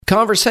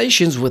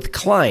Conversations with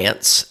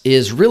clients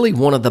is really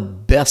one of the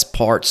best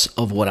parts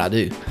of what I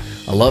do.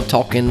 I love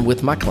talking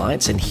with my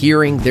clients and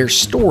hearing their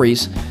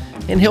stories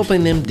and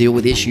helping them deal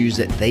with issues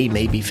that they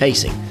may be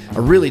facing. I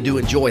really do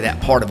enjoy that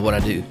part of what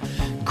I do.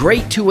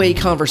 Great two-way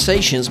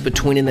conversations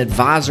between an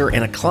advisor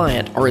and a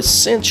client are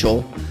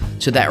essential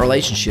to that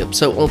relationship.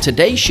 So on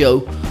today's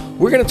show,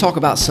 we're going to talk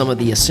about some of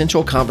the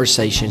essential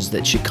conversations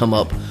that should come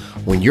up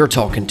when you're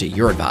talking to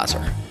your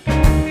advisor.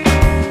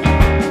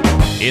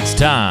 It's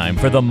time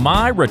for the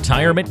My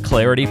Retirement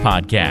Clarity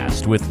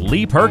Podcast with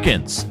Lee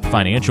Perkins,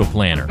 financial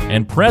planner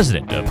and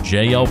president of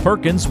J.L.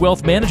 Perkins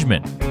Wealth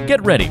Management.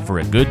 Get ready for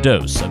a good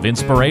dose of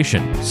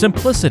inspiration,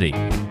 simplicity,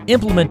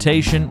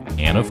 implementation,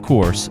 and of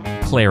course,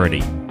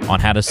 clarity on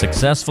how to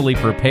successfully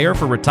prepare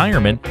for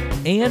retirement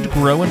and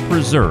grow and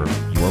preserve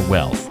your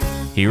wealth.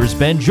 Here's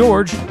Ben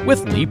George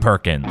with Lee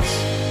Perkins.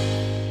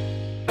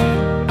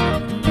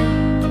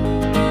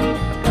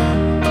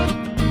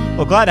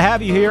 Well, glad to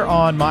have you here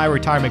on My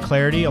Retirement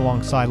Clarity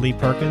alongside Lee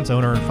Perkins,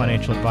 owner and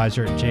financial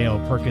advisor at J.L.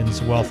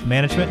 Perkins Wealth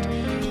Management.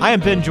 I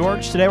am Ben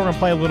George. Today we're going to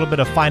play a little bit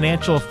of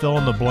financial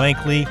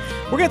fill-in-the-blank, Lee.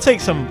 We're going to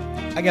take some,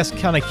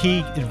 kind of key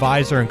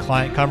advisor and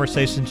client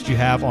conversations that you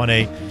have on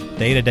a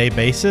day-to-day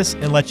basis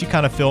and let you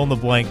kind of fill in the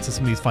blanks to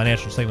some of these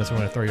financial statements we're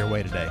going to throw your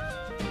way today.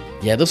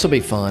 Yeah, this will be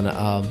fun.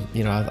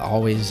 I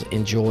always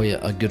enjoy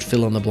a good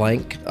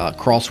fill-in-the-blank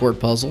crossword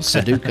puzzle,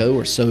 Sudoku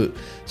or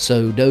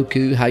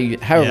Sudoku,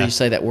 however you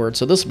say that word.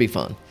 So this will be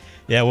fun.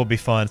 Yeah, it will be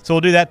fun. So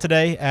we'll do that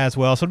today as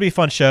well. So it'll be a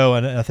fun show,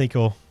 and I think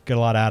you'll get a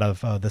lot out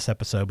of this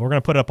episode. But we're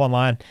going to put it up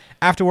online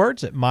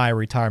afterwards at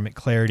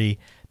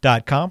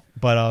myretirementclarity.com.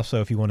 But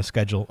also, if you want to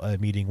schedule a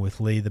meeting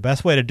with Lee, the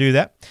best way to do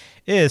that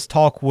is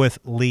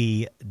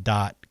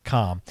talkwithlee.com.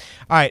 All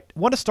right, I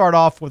want to start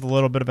off with a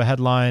little bit of a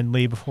headline,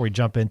 Lee, before we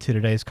jump into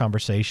today's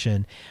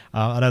conversation.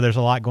 I know there's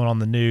a lot going on in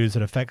the news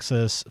that affects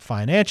us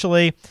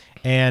financially,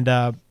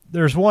 and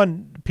there's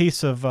one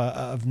piece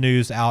of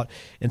news out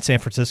in San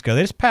Francisco.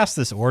 They just passed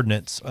this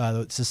ordinance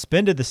that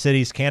suspended the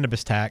city's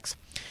cannabis tax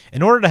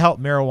in order to help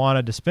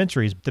marijuana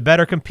dispensaries to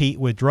better compete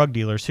with drug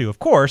dealers who, of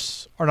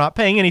course, are not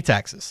paying any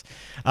taxes.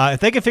 If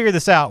they can figure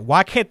this out,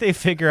 why can't they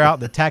figure out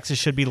that taxes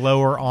should be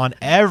lower on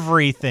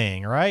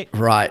everything, right?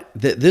 Right.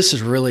 This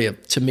is really,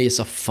 to me, it's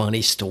a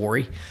funny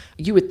story.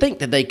 You would think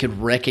that they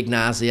could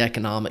recognize the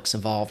economics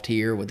involved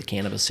here with the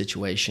cannabis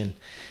situation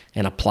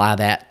and apply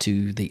that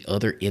to the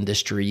other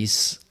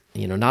industries,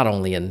 not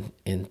only in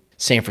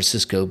San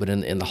Francisco, but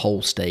in the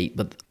whole state.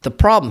 But the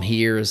problem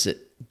here is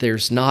that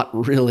there's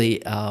not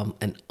really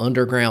an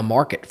underground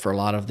market for a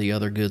lot of the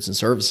other goods and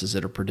services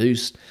that are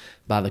produced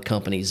by the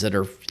companies that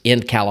are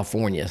in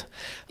California.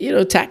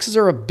 Taxes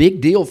are a big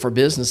deal for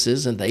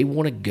businesses, and they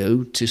want to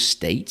go to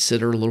states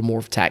that are a little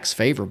more tax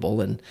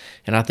favorable. And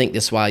I think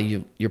that's why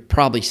you're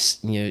probably,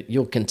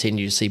 you'll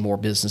continue to see more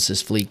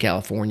businesses flee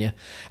California.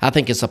 I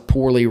think it's a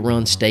poorly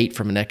run state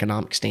from an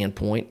economic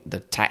standpoint. The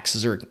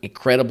taxes are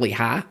incredibly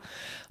high,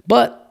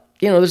 but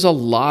there's a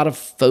lot of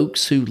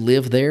folks who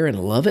live there and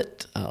love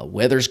it.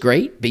 Weather's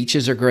great,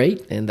 beaches are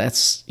great, and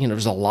that's,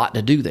 there's a lot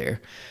to do there.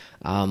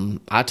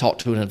 I talked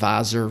to an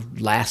advisor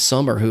last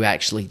summer who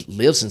actually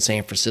lives in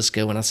San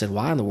Francisco, and I said,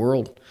 why in the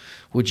world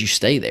would you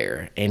stay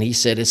there? And he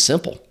said, it's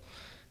simple.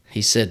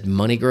 He said,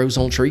 money grows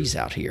on trees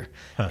out here.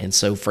 And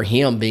so for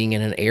him, being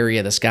in an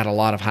area that's got a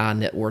lot of high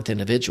net worth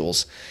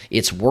individuals,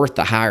 it's worth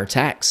the higher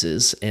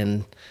taxes.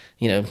 And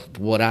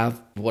what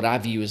I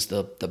view as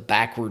the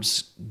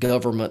backwards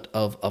government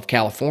of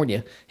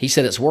California, he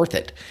said it's worth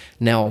it.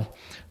 Now,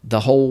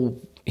 the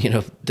whole,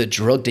 the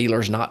drug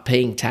dealers not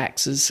paying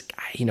taxes,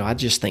 I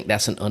just think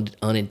that's an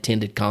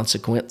unintended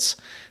consequence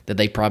that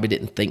they probably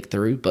didn't think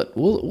through. But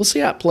we'll see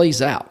how it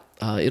plays out.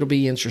 It'll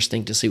be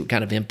interesting to see what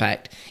kind of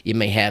impact it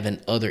may have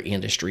in other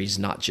industries,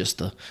 not just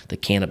the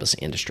cannabis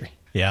industry.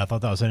 Yeah, I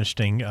thought that was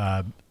interesting.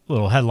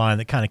 Little headline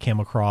that kind of came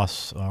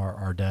across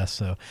our desk.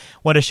 So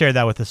wanted to share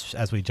that with us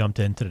as we jumped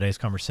into today's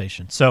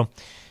conversation. So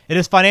it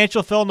is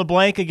financial fill in the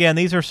blank. Again,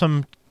 these are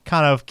some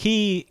kind of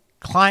key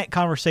client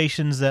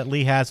conversations that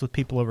Lee has with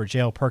people over at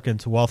J.L.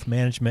 Perkins Wealth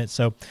Management.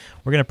 So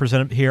we're going to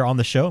present him here on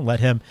the show and let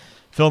him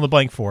fill in the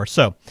blank for us.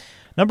 So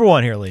number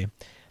one here, Lee,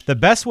 the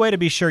best way to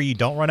be sure you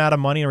don't run out of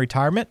money in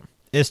retirement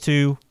is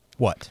to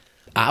what?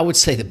 I would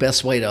say the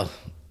best way to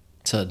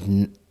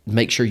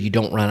make sure you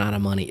don't run out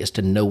of money is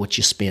to know what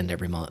you spend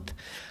every month.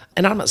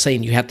 And I'm not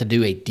saying you have to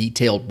do a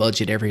detailed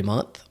budget every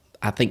month.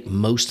 I think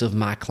most of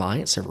my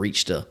clients have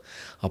reached a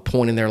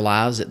point in their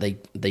lives that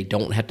they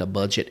don't have to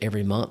budget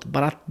every month.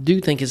 But I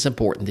do think it's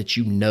important that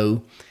you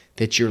know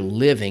that you're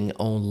living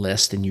on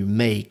less than you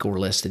make or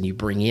less than you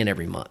bring in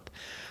every month.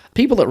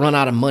 People that run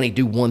out of money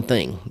do one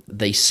thing.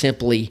 They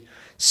simply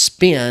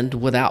spend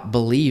without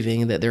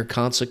believing that there are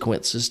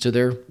consequences to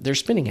their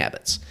spending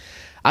habits.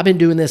 I've been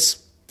doing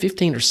this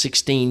 15 or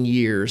 16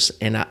 years,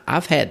 and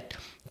I've had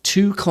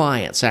 2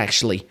 clients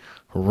actually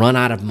run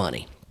out of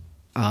money.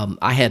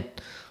 I had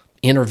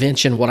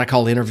what I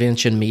call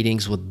intervention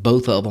meetings with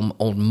both of them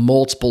on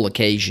multiple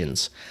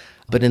occasions.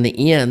 But in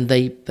the end,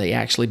 they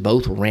actually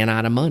both ran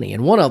out of money.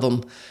 And one of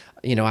them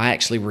I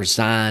actually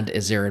resigned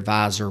as their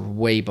advisor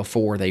way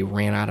before they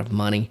ran out of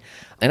money.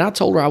 And I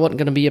told her I wasn't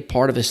going to be a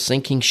part of a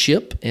sinking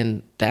ship,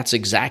 and that's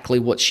exactly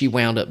what she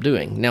wound up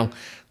doing. Now,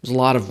 there's a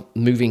lot of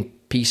moving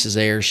pieces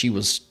there. She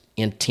was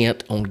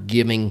intent on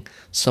giving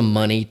some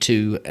money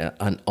to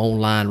an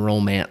online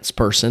romance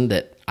person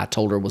that I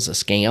told her was a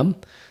scam.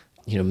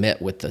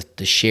 Met with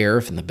the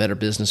sheriff and the Better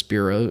Business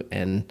Bureau,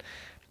 and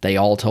they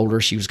all told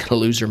her she was going to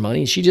lose her money,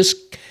 and she just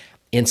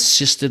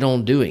insisted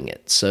on doing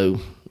it.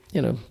 So,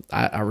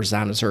 I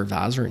resigned as her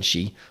advisor, and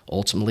she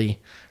ultimately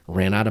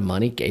ran out of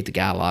money, gave the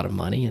guy a lot of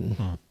money.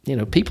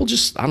 And, people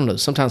just, I don't know,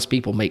 sometimes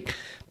people make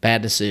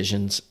bad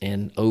decisions,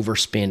 and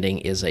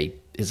overspending is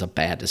a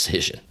bad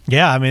decision.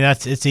 Yeah, I mean,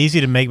 it's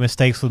easy to make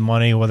mistakes with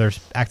money, whether it's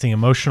acting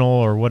emotional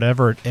or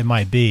whatever it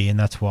might be, and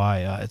that's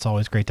why it's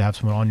always great to have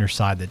someone on your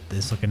side that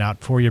is looking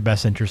out for your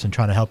best interest and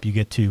trying to help you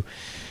get to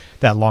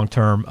that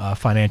long-term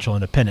financial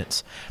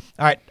independence.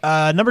 All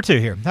right, number 2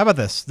 here. How about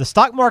this? The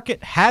stock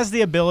market has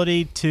the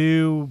ability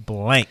to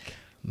blank.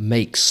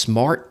 Make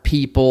smart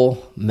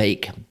people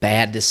make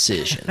bad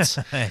decisions.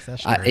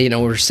 That's true.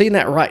 We're seeing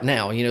that right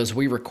now. As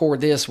we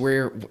record this,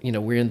 we're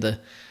in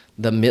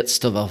the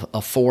midst of a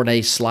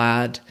 4-day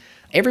slide.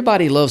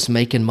 Everybody loves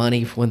making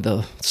money when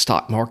the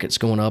stock market's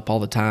going up all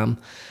the time,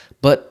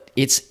 but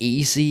it's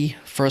easy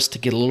for us to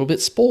get a little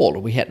bit spoiled.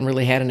 We hadn't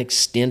really had an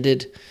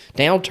extended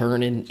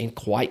downturn in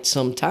quite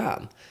some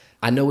time.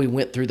 I know we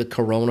went through the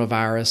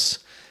coronavirus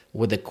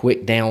with a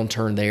quick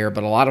downturn there,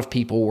 but a lot of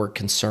people were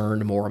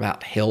concerned more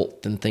about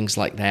health and things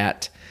like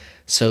that.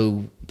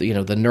 So,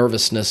 the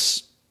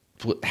nervousness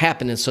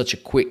happened in such a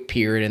quick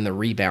period and the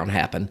rebound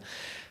happened.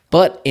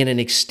 But in an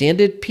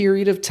extended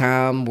period of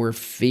time where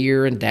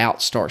fear and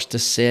doubt starts to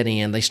set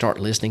in, they start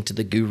listening to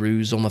the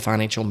gurus on the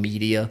financial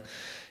media,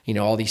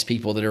 all these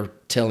people that are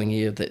telling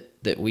you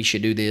that we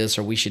should do this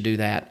or we should do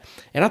that.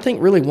 And I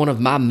think really one of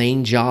my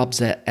main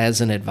jobs as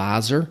an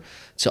advisor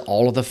to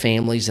all of the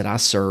families that I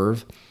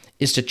serve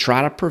is to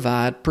try to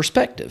provide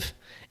perspective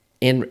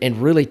and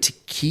really to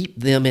keep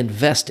them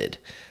invested,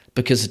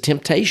 because the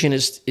temptation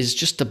is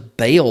just to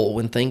bail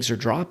when things are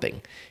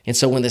dropping. And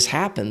so when this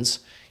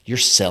happens, you're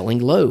selling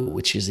low,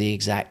 which is the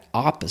exact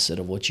opposite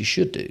of what you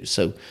should do.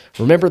 So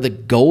remember, the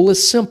goal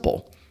is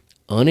simple: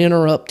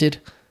 uninterrupted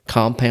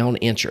compound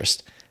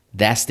interest.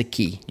 That's the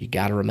key. You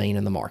got to remain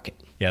in the market.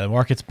 Yeah, the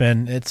market's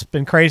been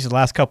crazy the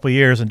last couple of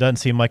years, and doesn't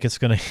seem like it's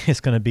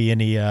gonna be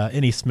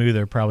any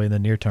smoother probably in the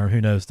near term.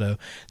 Who knows though?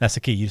 That's the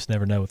key. You just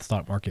never know with the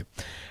stock market.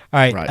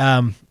 All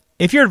right.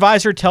 If your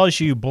advisor tells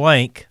you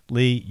blank,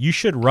 Lee, you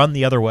should run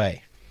the other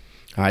way.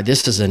 All right,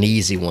 this is an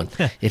easy one.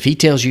 If he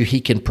tells you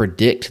he can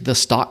predict the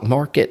stock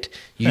market,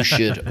 you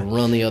should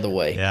run the other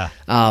way. Yeah.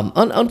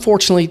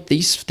 Unfortunately,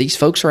 these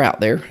folks are out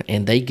there,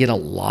 and they get a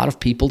lot of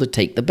people to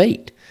take the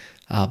bait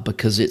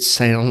because it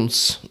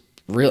sounds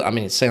real. I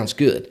mean, it sounds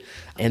good.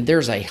 And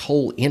there's a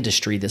whole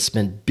industry that's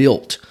been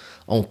built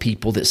on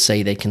people that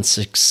say they can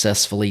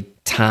successfully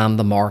time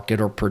the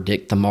market or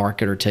predict the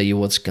market or tell you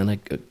what's gonna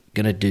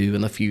do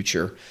in the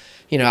future.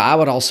 I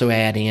would also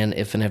add in,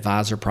 if an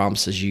advisor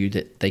promises you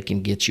that they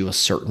can get you a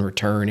certain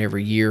return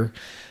every year,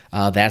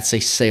 that's a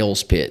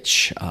sales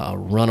pitch.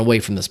 Run away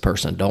from this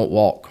person. Don't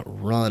walk.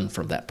 Run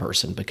from that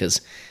person,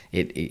 because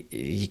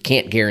you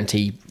can't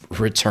guarantee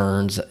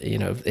returns.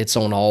 It's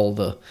on all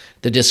the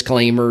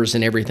disclaimers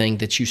and everything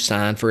that you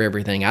sign for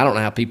everything. I don't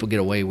know how people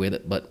get away with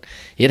it, but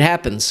it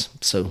happens.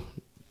 So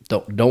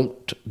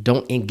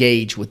don't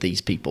engage with these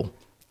people.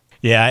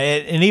 Yeah,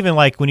 and even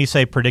like when you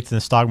say predicting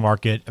the stock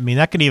market, I mean,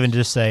 that could even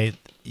just say,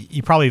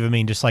 you probably even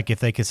mean just like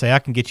if they could say, I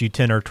can get you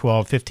 10 or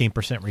 12,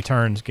 15%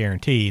 returns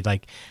guaranteed,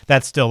 like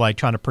that's still like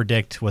trying to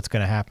predict what's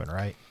going to happen,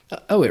 right?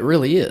 Oh, it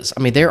really is. I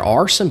mean, there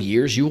are some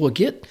years you will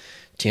get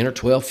 10 or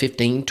 12,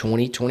 15,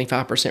 20,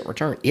 25%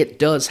 return. It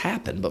does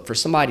happen, but for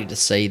somebody to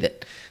say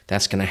that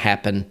that's going to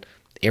happen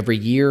every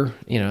year,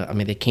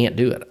 they can't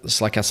do it.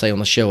 It's like I say on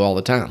the show all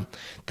the time.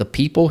 The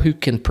people who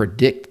can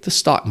predict the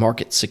stock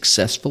market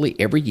successfully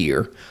every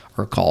year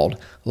are called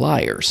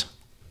liars.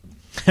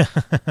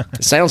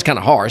 It sounds kind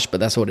of harsh,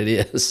 but that's what it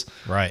is.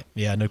 Right.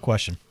 Yeah, no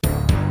question.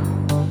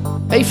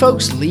 Hey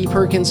folks, Lee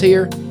Perkins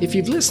here. If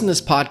you've listened to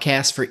this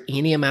podcast for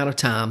any amount of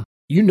time,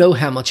 you know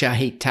how much I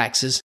hate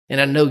taxes,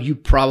 and I know you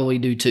probably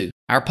do too.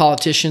 Our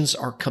politicians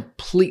are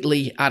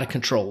completely out of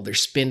control. Their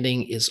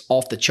spending is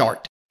off the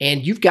chart,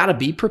 and you've got to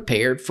be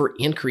prepared for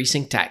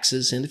increasing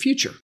taxes in the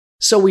future.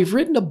 So we've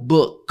written a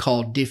book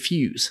called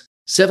Diffuse: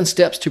 7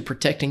 Steps to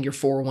Protecting Your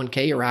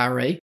 401k or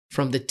IRA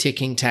from the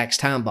Ticking Tax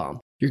Time Bomb.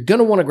 You're going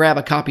to want to grab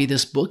a copy of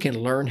this book and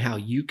learn how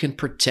you can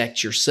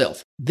protect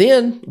yourself.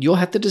 Then you'll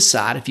have to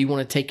decide if you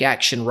want to take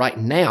action right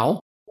now,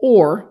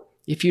 or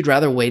if you'd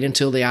rather wait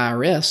until the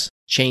IRS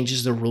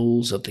changes the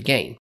rules of the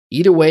game.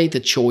 Either way, the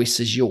choice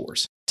is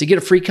yours. To get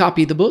a free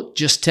copy of the book,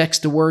 just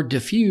text the word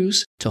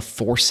DIFFUSE to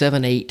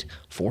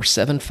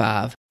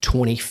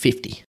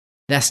 478-475-2050.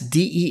 That's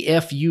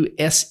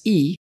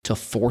DEFUSE to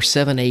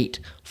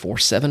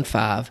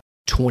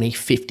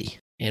 478-475-2050.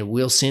 And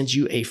we'll send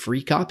you a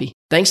free copy.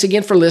 Thanks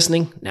again for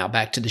listening. Now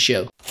back to the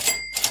show.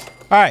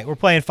 All right, we're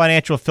playing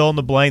financial fill in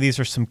the blank. These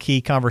are some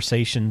key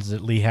conversations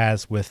that Lee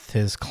has with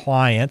his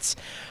clients.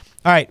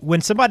 All right,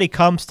 when somebody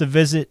comes to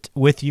visit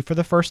with you for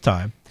the first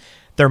time,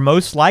 they're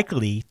most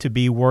likely to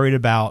be worried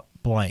about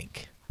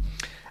blank.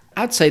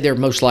 I'd say they're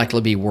most likely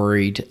to be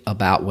worried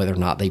about whether or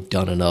not they've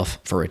done enough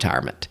for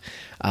retirement.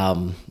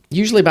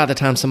 Usually by the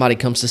time somebody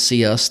comes to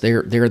see us,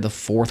 they're the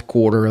fourth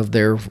quarter of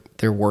their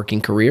working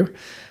career,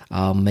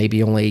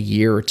 maybe only a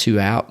year or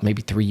two out,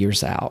 maybe 3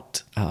 years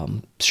out.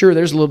 Sure,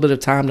 there's a little bit of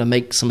time to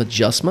make some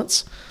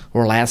adjustments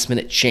or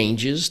last-minute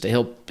changes to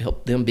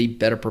help them be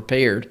better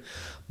prepared.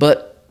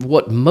 But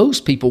what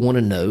most people want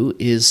to know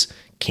is,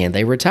 can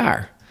they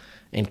retire?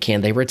 And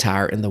can they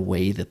retire in the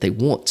way that they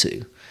want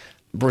to?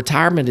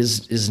 Retirement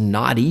is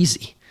not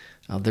easy.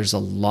 There's a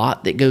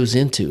lot that goes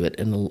into it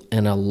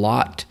and a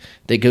lot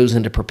that goes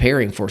into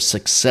preparing for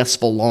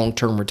successful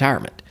long-term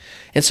retirement.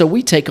 And so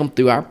we take them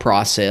through our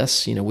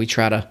process. We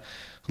try to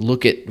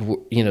look at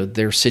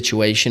their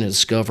situation and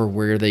discover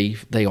where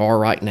they are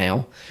right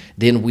now.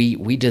 Then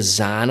we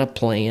design a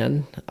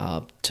plan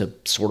to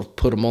sort of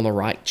put them on the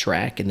right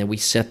track, and then we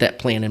set that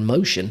plan in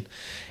motion.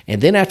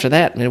 And then after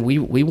that,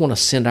 we want to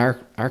send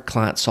our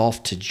clients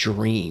off to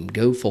dream,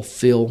 go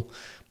fulfill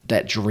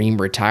that dream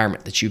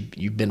retirement that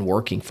you've been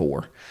working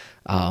for.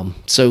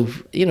 So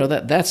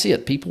that's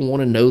it. People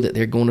want to know that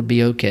they're going to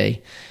be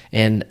okay,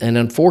 and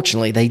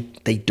unfortunately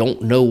they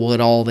don't know what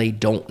all they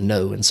don't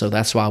know, and so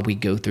that's why we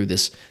go through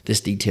this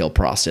detailed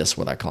process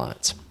with our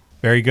clients.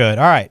 Very good.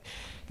 All right.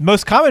 The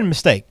most common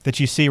mistake that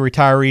you see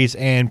retirees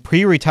and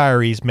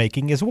pre-retirees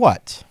making is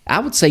what? I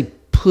would say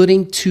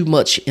putting too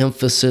much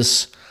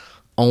emphasis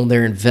on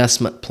their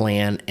investment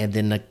plan and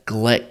then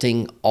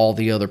neglecting all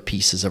the other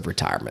pieces of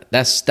retirement.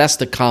 That's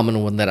the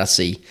common one that I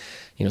see.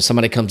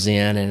 Somebody comes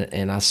in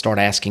and I start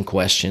asking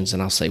questions,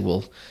 and I'll say,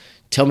 well,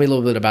 tell me a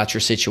little bit about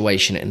your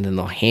situation, and then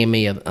they'll hand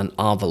me an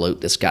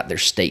envelope that's got their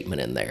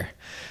statement in there.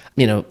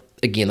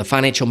 Again, the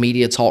financial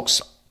media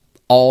talks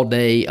all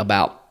day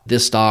about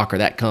this stock or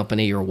that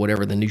company or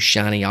whatever the new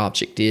shiny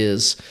object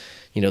is,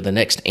 the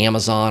next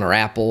Amazon or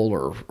Apple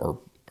or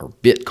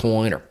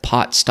Bitcoin or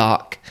pot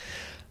stock.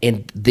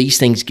 And these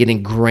things get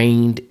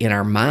ingrained in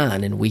our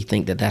mind, and we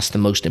think that that's the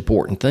most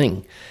important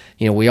thing.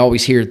 We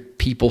always hear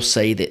people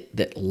say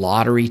that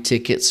lottery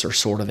tickets are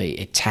sort of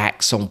a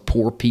tax on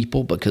poor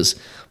people because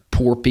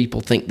poor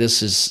people think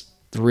this is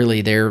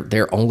really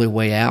their only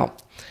way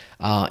out.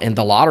 And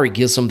the lottery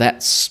gives them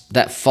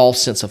that false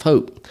sense of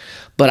hope.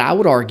 But I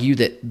would argue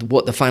that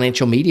what the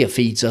financial media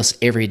feeds us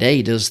every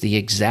day does the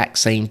exact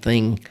same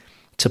thing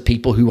to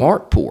people who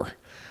aren't poor.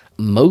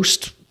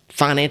 Most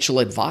financial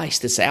advice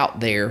that's out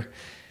there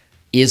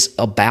is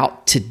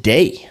about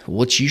today,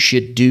 what you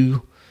should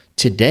do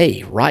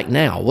today, right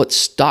now, what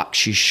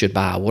stocks you should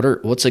buy,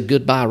 what's a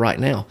good buy right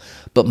now.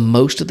 But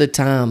most of the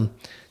time,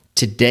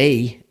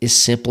 today is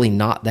simply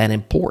not that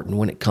important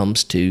when it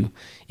comes to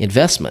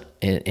investment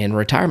and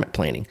retirement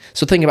planning.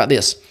 So think about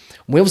this.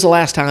 When was the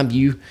last time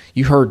you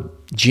heard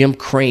Jim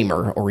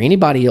Cramer or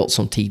anybody else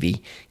on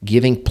TV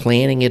giving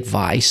planning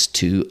advice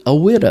to a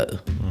widow?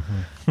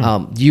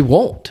 Mm-hmm. You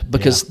won't,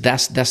 because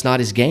that's not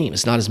his game.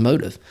 It's not his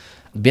motive.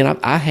 Ben,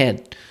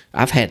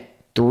 I've had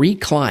 3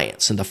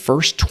 clients in the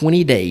first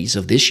 20 days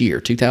of this year,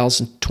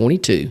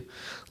 2022,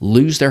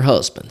 lose their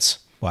husbands.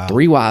 Wow.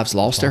 3 wives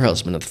lost their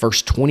husband in the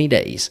first 20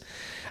 days.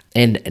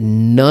 And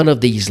none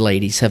of these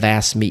ladies have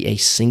asked me a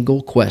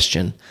single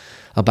question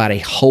about a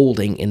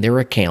holding in their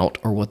account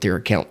or what their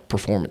account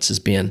performance has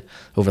been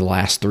over the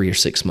last 3 or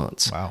 6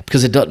 months. Wow.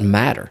 Because it doesn't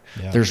matter.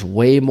 Yeah. There's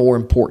way more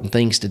important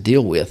things to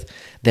deal with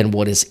than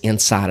what is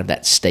inside of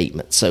that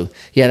statement. So,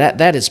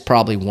 that is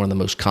probably one of the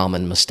most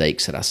common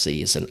mistakes that I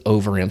see, is an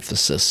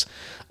overemphasis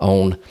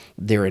on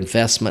their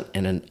investment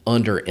and an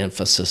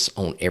underemphasis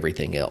on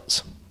everything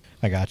else.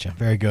 I gotcha.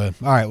 Very good.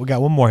 All right, we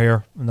got one more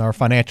here in our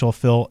financial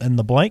fill in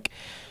the blank.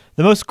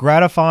 The most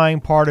gratifying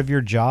part of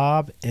your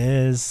job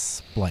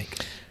is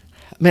blank.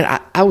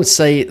 Man, I would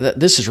say that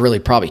this is really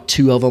probably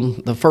 2 of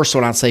them. The first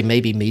one, I'd say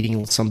maybe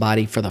meeting with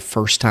somebody for the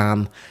first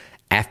time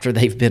after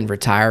they've been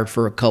retired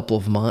for a couple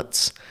of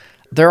months.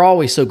 They're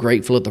always so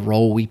grateful at the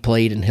role we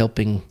played in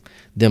helping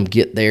them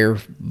get there,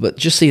 but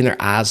just seeing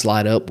their eyes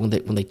light up when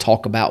they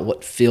talk about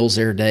what fills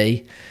their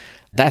day,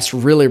 that's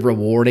really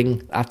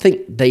rewarding. I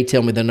think they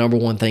tell me the number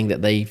one thing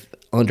that they've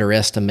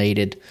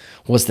underestimated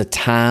was the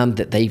time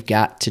that they've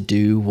got to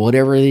do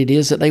whatever it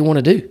is that they want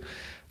to do.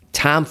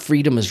 Time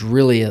freedom is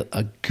really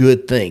a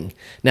good thing.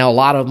 Now, a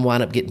lot of them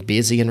wind up getting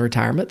busy in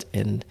retirement,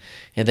 and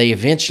they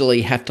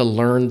eventually have to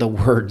learn the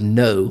word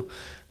no,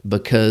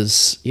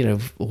 because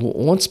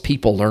once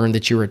people learn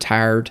that you're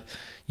retired,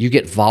 you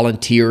get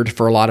volunteered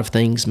for a lot of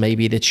things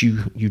maybe that you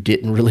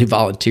didn't really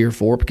volunteer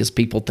for, because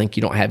people think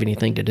you don't have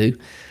anything to do.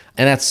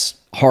 And that's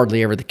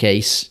hardly ever the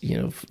case.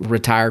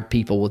 Retired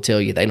people will tell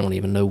you they don't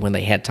even know when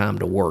they had time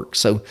to work.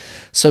 So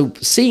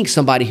seeing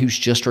somebody who's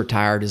just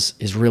retired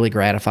is really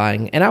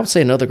gratifying. And I would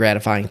say another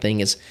gratifying thing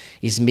is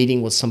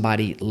meeting with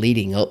somebody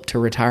leading up to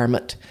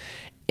retirement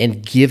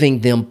and giving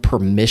them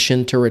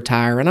permission to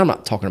retire. And I'm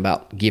not talking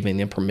about giving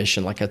them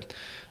permission like a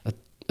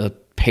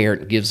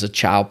parent gives a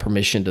child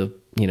permission to,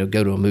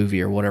 go to a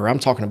movie or whatever. I'm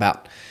talking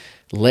about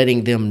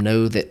letting them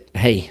know that,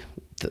 hey,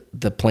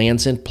 the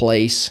plan's in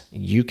place.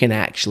 You can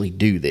actually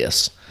do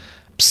this.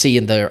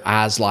 Seeing their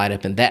eyes light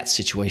up in that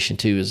situation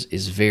too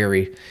is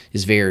very,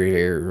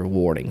 very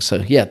rewarding. So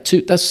yeah,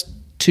 that's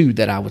two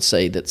that I would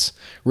say that's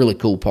really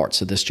cool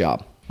parts of this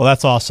job. Well,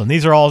 that's awesome.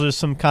 These are all just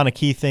some kind of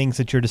key things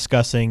that you're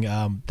discussing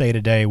day to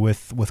day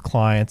with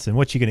clients and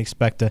what you can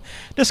expect to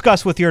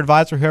discuss with your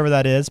advisor, whoever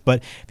that is.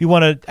 But if you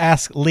want to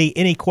ask Lee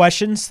any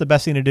questions, the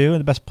best thing to do and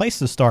the best place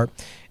to start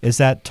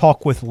is at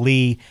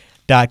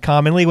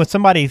talkwithlee.com. And Lee, when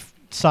somebody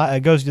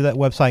goes to that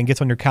website and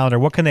gets on your calendar,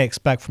 what can they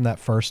expect from that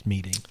first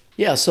meeting?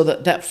 Yeah, so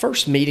that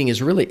first meeting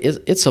is really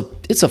it's a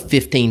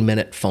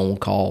 15-minute phone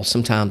call.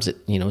 Sometimes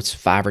it's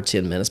 5 or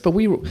 10 minutes, but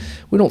we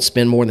don't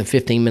spend more than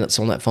 15 minutes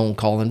on that phone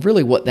call. And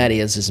really, what that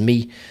is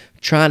me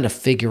trying to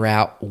figure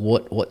out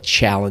what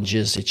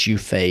challenges that you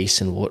face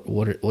and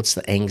what's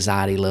the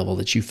anxiety level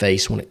that you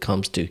face when it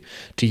comes to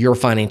your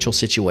financial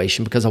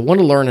situation. Because I want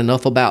to learn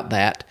enough about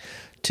that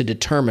to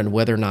determine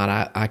whether or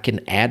not I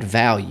can add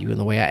value. And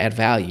the way I add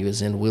value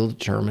is we'll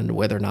determine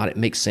whether or not it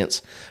makes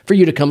sense for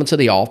you to come into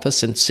the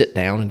office and sit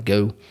down and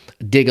go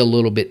dig a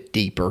little bit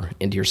deeper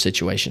into your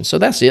situation. So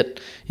that's it.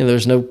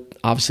 There's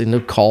obviously no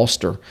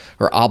cost or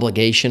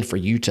obligation for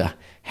you to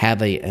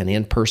have an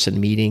in-person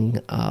meeting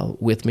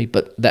with me.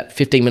 But that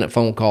 15-minute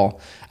phone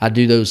call, I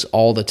do those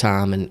all the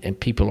time, and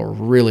people are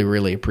really,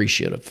 really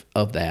appreciative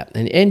of that.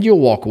 And you'll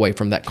walk away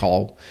from that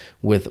call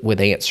with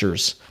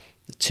answers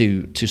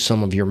to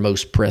some of your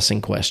most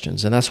pressing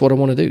questions. And that's what I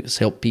want to do, is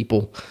help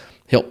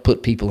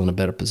put people in a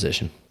better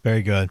position.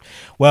 Very good.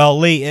 Well,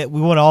 Lee,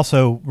 we want to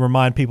also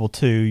remind people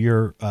too,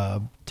 your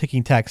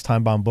ticking tax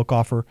time bomb book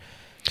offer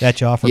that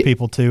you offer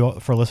people too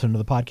for listening to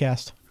the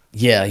podcast.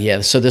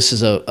 Yeah. So this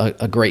is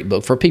a great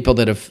book for people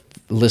that have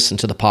listened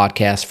to the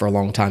podcast for a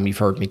long time. You've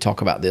heard me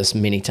talk about this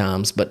many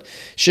times, but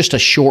it's just a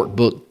short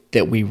book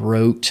that we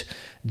wrote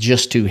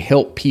just to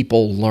help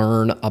people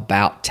learn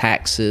about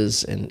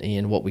taxes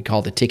and what we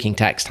call the ticking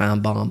tax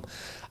time bomb.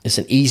 It's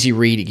an easy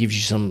read. It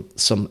gives you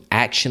some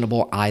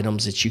actionable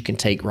items that you can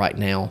take right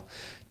now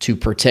to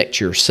protect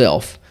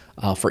yourself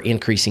for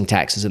increasing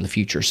taxes in the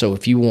future. So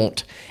if you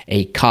want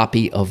a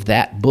copy of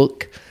that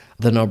book,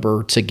 the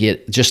number to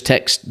get, just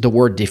text the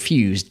word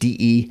DEFUSE,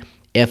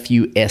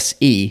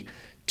 DEFUSE,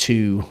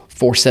 to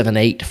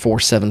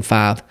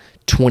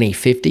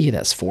 478-475-2050.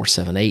 That's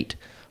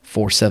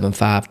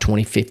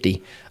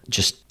 478-475-2050.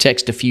 Just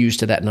text DEFUSE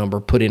to that number,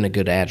 put in a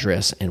good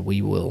address, and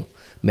we will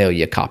mail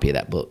you a copy of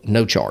that book.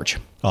 No charge.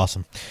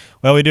 Awesome.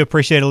 Well, we do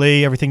appreciate it,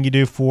 Lee, everything you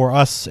do for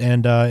us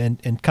and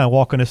kind of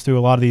walking us through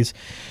a lot of these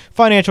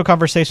financial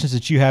conversations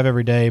that you have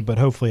every day, but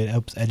hopefully it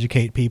helps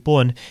educate people.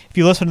 And if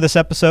you listen to this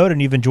episode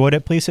and you've enjoyed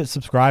it, please hit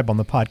subscribe on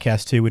the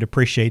podcast too. We'd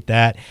appreciate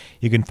that.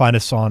 You can find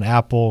us on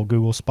Apple,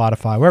 Google,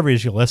 Spotify, wherever it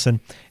is you listen.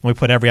 And we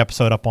put every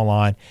episode up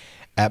online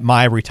at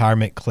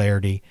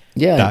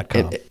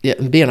myretirementclarity.com. Yeah,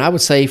 Ben, I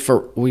would say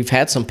we've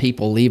had some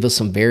people leave us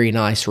some very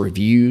nice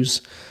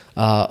reviews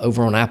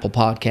over on Apple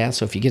Podcasts.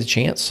 So if you get a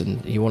chance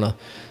and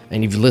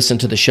you've listened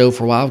to the show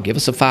for a while, give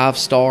us a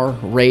 5-star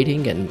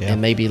rating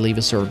and maybe leave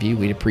us a review.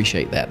 We'd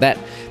appreciate that.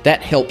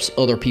 That helps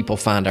other people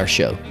find our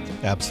show.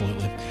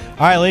 Absolutely.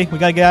 All right, Lee, we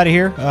got to get out of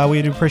here.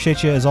 We do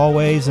appreciate you as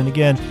always. And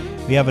again,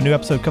 we have a new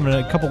episode coming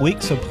in a couple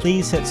weeks, so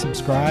please hit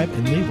subscribe.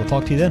 And Lee, we'll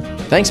talk to you then.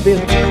 Thanks,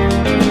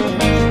 Ben.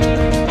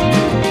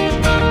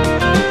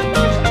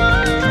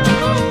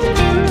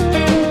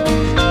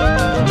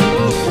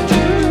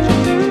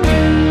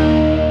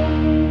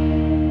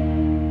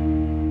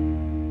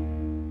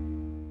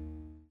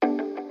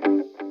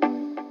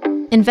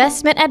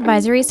 Investment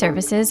advisory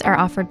services are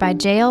offered by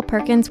J.L.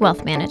 Perkins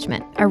Wealth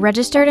Management, a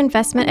registered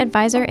investment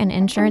advisor and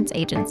insurance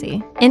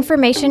agency.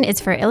 Information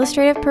is for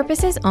illustrative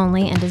purposes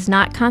only and does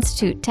not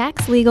constitute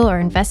tax, legal, or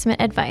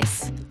investment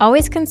advice.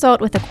 Always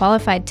consult with a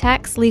qualified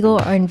tax,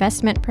 legal, or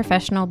investment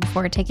professional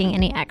before taking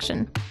any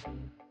action.